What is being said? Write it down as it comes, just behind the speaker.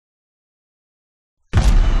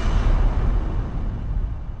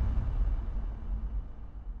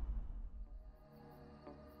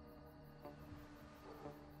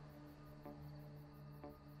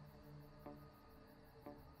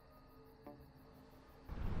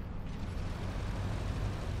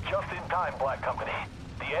Just in time, Black Company.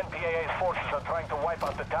 The NPAA's forces are trying to wipe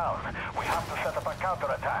out the town. We have to set up a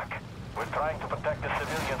counterattack. We're trying to protect the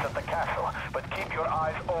civilians at the castle, but keep your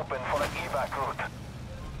eyes open for an evac route.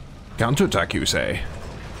 Counterattack, you say?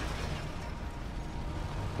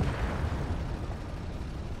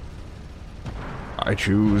 I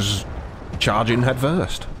choose charge in head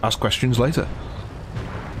first. Ask questions later.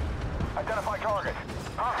 Identify target.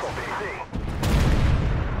 Hostile PC.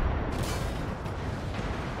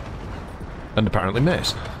 And apparently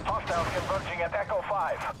miss. Hostiles converging at Echo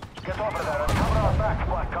 5. Get over there and cover our backs,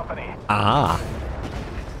 Black Company. Ah.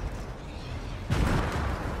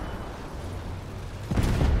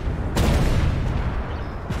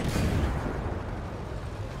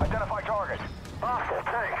 Identify target. Hostile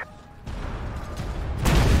tank.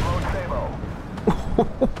 Load Sabo.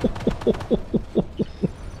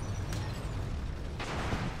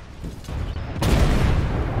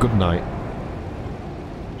 Good night.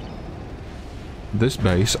 This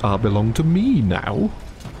base belong to me now.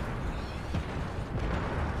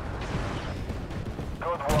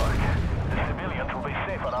 Good work. The civilians will be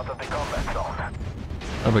safer out of the combat zone.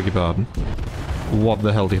 I beg your pardon. What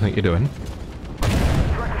the hell do you think you're doing?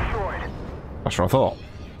 Threat destroyed. That's what I thought.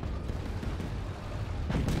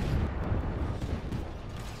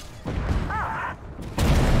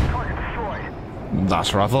 Target destroyed.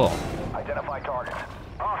 That's what I thought. Identify target.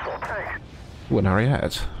 Hostile tank. When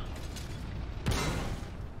Harriet.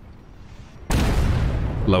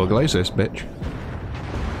 Lower Glacis, bitch.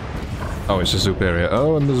 Oh, it's a Superior.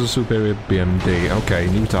 Oh, and there's a Superior BMD. Okay,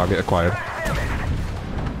 new target acquired.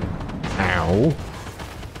 Ow.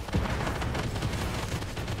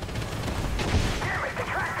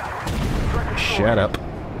 Shut up.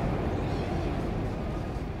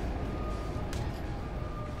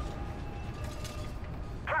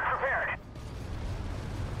 Track repaired.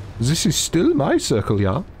 This is still my circle,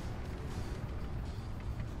 yeah?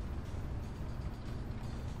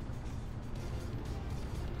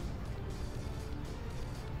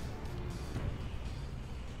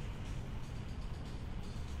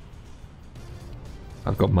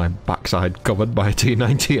 I've got my backside covered by a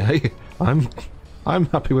T-90A. I'm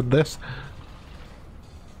happy with this.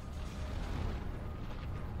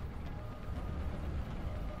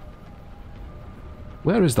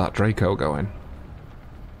 Where is that Draco going?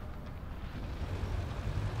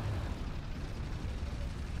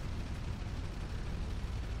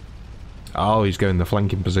 Oh, he's going the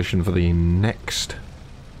flanking position for the next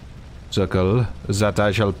circle that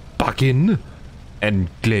I shall pack in and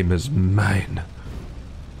claim as mine.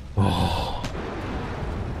 Oh,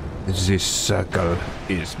 this circle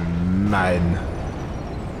is mine.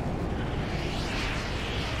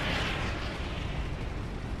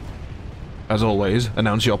 As always,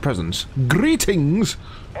 announce your presence. Greetings!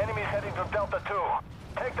 Enemies heading to Delta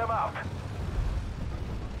 2. Take them out.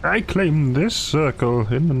 I claim this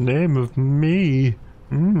circle in the name of me.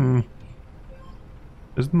 Isn't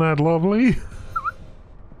that lovely?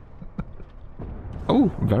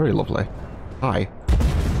 Oh, very lovely. Hi.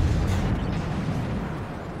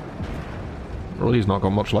 Well, he's not got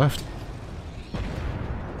much left.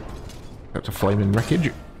 Got a flaming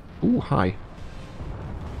wreckage. Ooh, hi.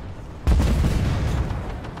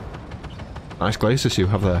 Nice Glacis you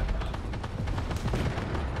have there.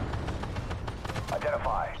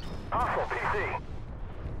 Identify. Hostile PC.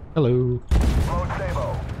 Hello. Load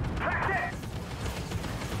Sabo. Track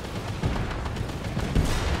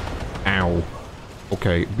it. Ow.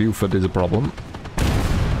 Okay, Buford is a problem.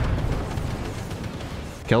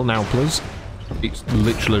 Kill now, please. It's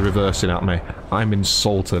literally reversing at me. I'm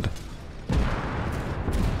insulted.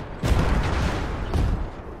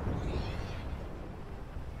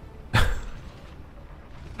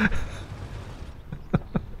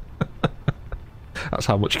 That's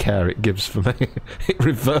how much care it gives for me. It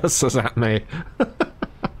reverses at me.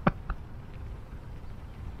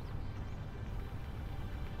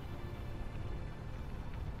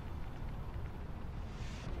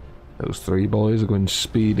 Those three boys are going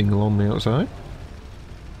speeding along the outside.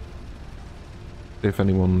 If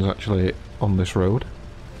anyone's actually on this road.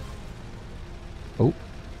 Oh.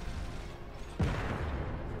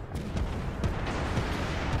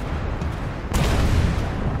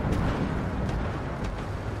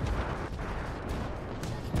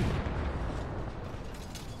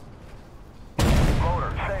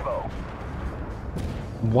 Loader Sabo.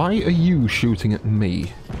 Why are you shooting at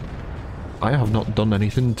me? I have not done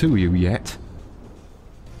anything to you yet.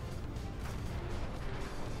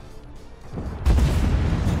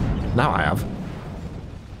 Now I have.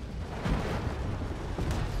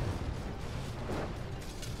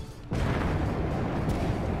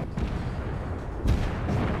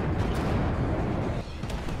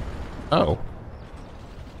 Oh.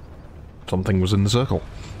 Something was in the circle.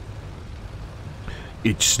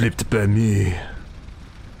 It slipped by me.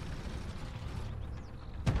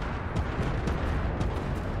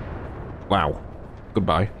 Wow.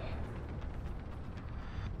 Goodbye.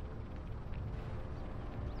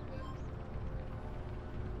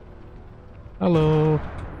 Hello.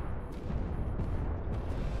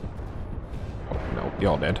 Oh, no,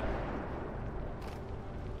 you're dead.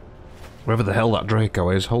 Wherever the hell that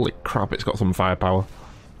Draco is, holy crap, it's got some firepower.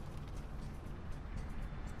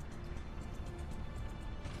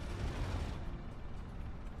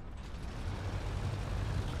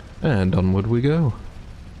 And onward we go.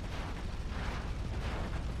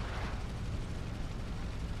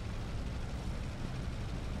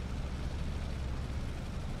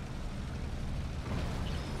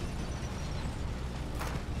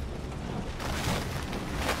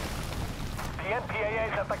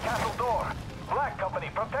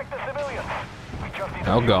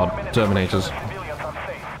 Oh god, Terminators.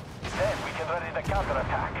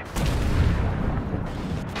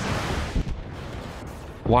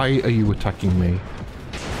 Why are you attacking me?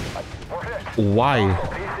 Why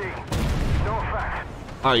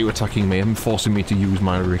are you attacking me and forcing me to use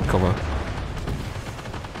my recover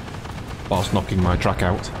whilst knocking my track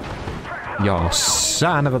out? You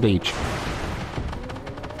son of a bitch.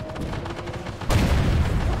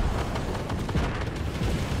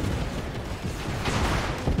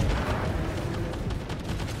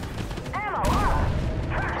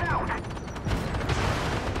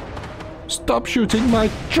 Stop shooting my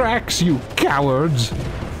tracks, you cowards!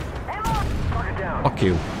 Fuck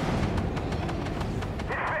you.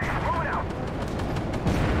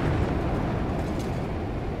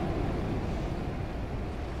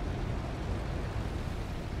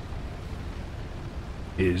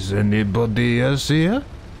 Is anybody else here?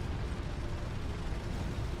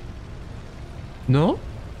 No?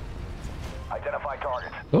 Identify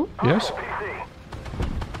target. Oh, yes.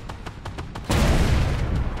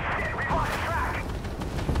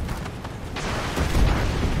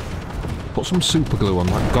 Put some super glue on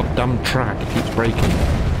that goddamn track, it keeps breaking.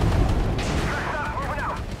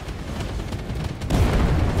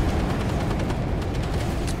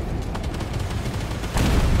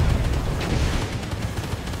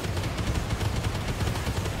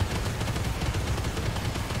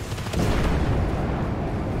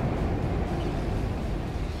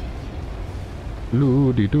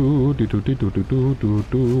 Oh,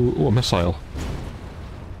 a missile.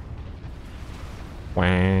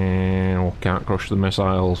 Wow, can't crush the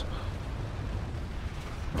missiles.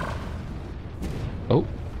 Oh.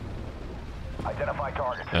 Identify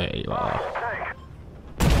target. There you are.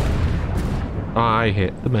 I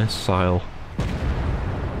hit the missile.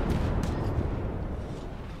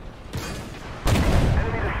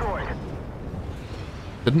 Enemy destroyed.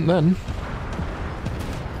 Didn't then.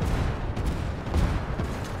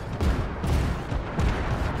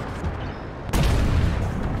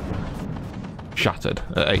 Shattered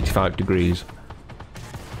at 85 degrees.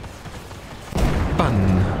 Fun.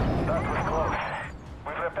 That was close.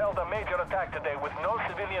 We've repelled a major attack today with no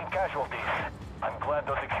civilian casualties. I'm glad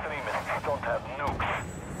those extremists don't have nukes.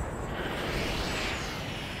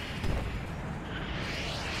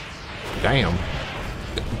 Damn.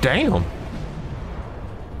 Damn!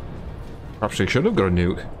 Perhaps they should have got a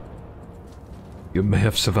nuke. You may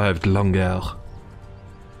have survived longer.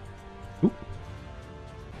 Oop.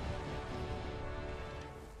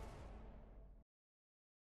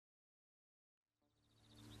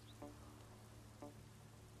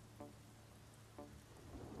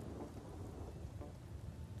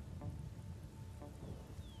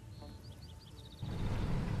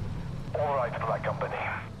 All right, Black Company.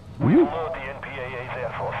 We lured the NPAA's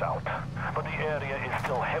Air Force out, but the area is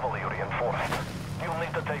still heavily reinforced. You'll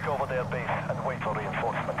need to take over their base and wait for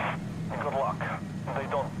reinforcements. Good luck. They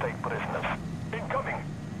don't take prisoners. Incoming!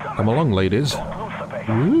 Come along, ladies. Don't lose the base.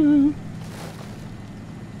 Woo.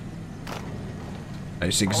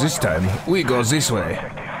 I think this time we go this way.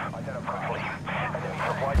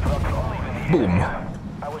 Boom.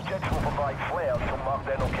 Our jets will provide flares to mark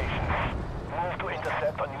their locations. Move to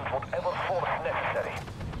intercept and use whatever force necessary.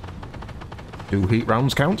 Do heat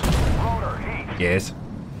rounds count? Rotor, heat. Yes.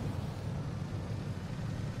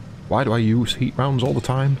 Why do I use heat rounds all the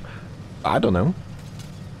time? I don't know.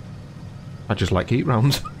 I just like heat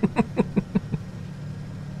rounds.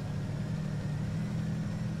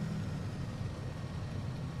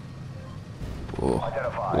 Oh.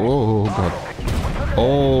 Oh god.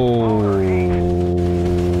 Oh.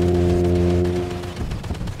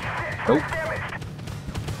 Oh.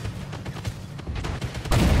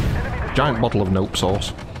 Giant bottle of nope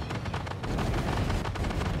sauce.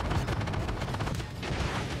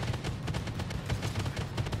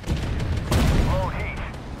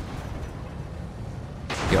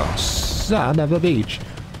 You son of a beach.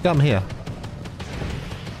 Come here.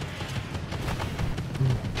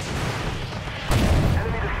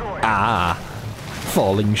 Ah,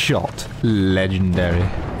 falling shot. Legendary.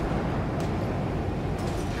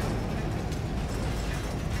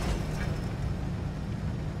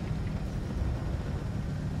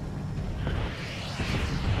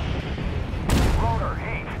 Loader,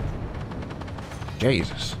 heat.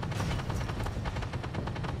 Jesus.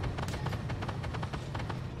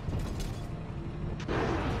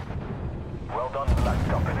 Well done, Black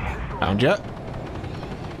Company. Found ya.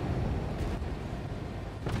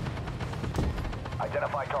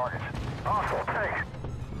 Identify targets. Hostile tank.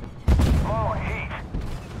 Low heat.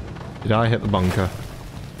 Did I hit the bunker?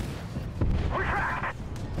 Retract.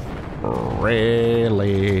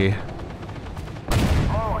 Really?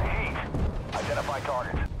 Low heat. Identify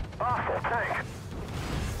targets. Hostile tank.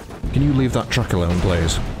 Can you leave that track alone,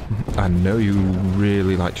 please? I know you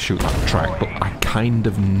really like to shoot that track, but I kind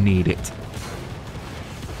of need it.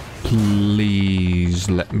 Please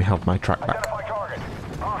let me have my track back. Identify target.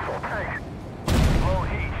 Hostile tank. Low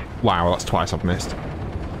heat. Wow, that's twice I've missed.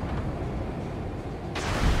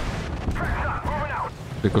 Track's up. Moving out.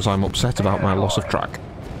 Because I'm upset about my loss of track.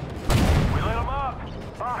 We lit them up.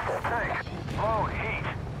 Hostile tank. Low heat.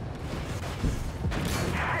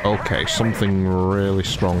 Okay, something really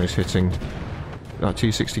strong is hitting. That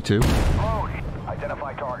T-62. Low heat.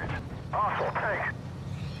 Identify targets. Hostile tank.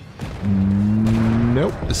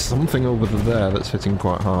 Nope, there's something over there that's hitting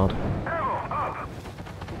quite hard. Ammo up.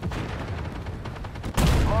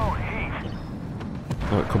 Low heat.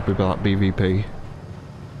 Oh, it could be that BVP.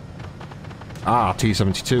 Ah,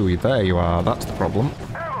 T-72, there you are, that's the problem.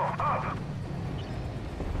 Ammo up.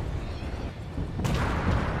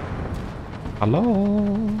 Hello?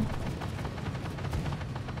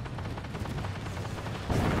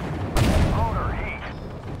 Loader heat.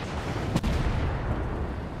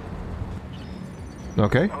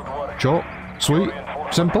 Okay, short, sweet,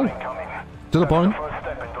 simple, to the point. First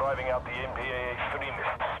step in driving out the NPA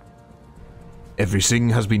extremists. Everything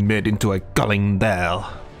has been made into a calendar.